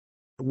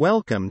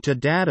Welcome to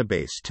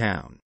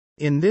DatabaseTown.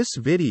 In this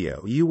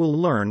video you will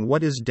learn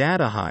what is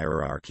data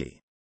hierarchy.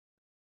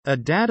 A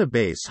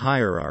database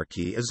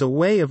hierarchy is a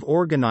way of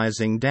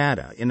organizing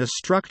data in a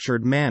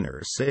structured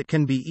manner so it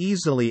can be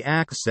easily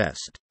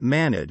accessed,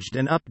 managed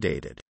and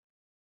updated.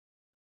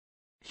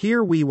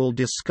 Here we will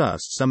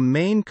discuss some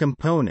main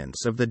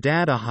components of the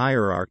data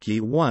hierarchy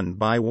one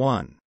by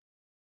one.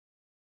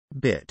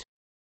 Bit.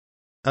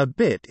 A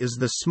bit is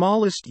the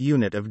smallest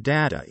unit of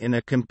data in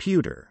a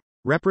computer,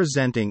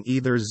 representing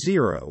either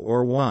 0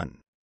 or 1.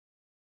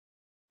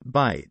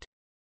 Byte.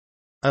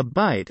 A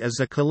byte is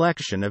a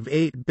collection of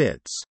 8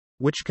 bits,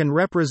 which can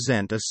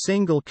represent a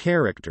single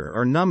character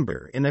or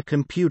number in a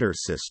computer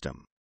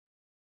system.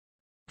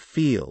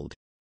 Field.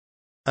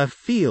 A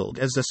field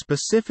is a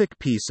specific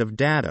piece of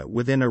data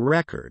within a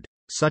record,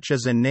 such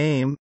as a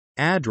name,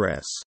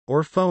 address,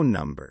 or phone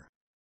number.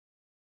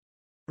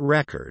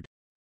 Record.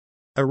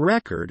 A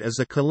record is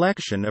a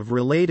collection of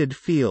related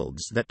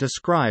fields that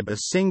describe a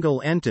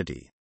single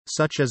entity,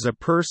 such as a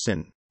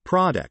person,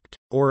 product,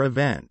 or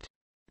event.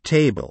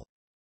 Table.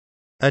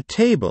 A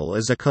table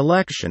is a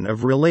collection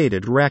of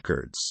related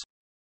records.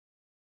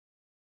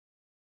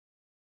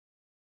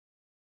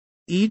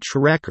 Each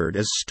record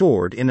is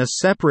stored in a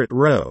separate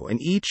row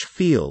and each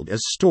field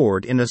is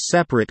stored in a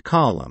separate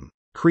column,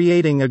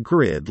 creating a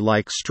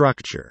grid-like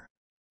structure.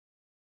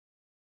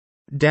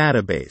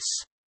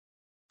 Database.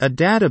 A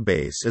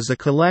database is a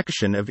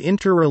collection of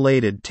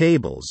interrelated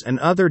tables and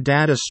other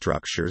data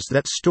structures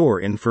that store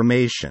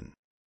information.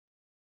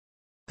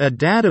 A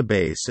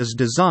database is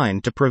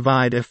designed to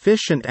provide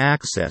efficient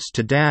access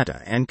to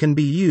data and can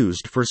be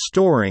used for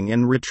storing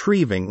and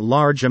retrieving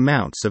large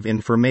amounts of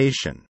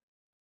information.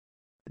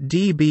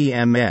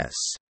 DBMS.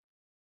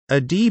 A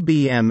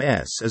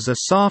DBMS is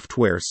a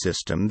software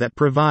system that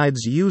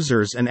provides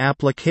users and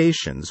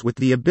applications with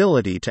the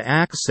ability to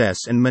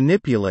access and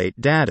manipulate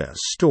data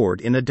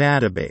stored in a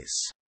database.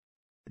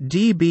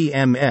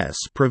 DBMS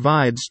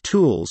provides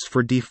tools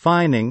for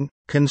defining,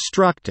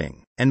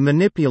 constructing, and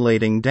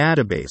manipulating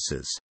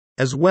databases,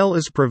 as well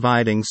as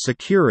providing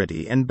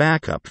security and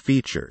backup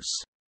features.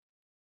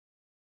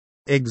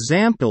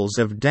 Examples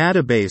of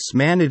database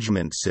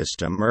management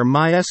system are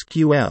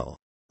MySQL,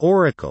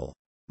 Oracle,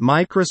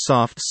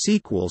 Microsoft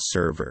SQL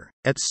Server,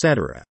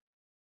 etc.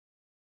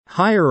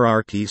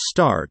 Hierarchy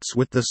starts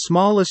with the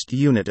smallest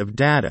unit of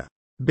data,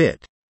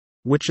 bit,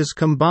 which is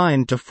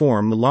combined to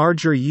form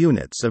larger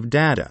units of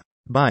data,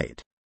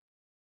 byte,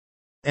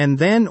 and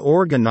then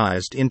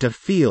organized into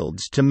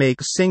fields to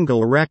make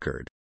single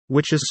record,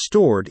 which is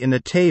stored in a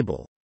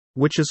table,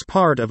 which is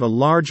part of a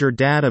larger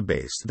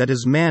database that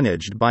is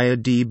managed by a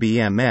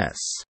DBMS.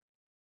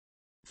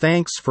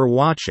 Thanks for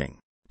watching.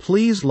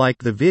 Please like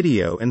the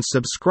video and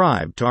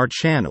subscribe to our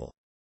channel.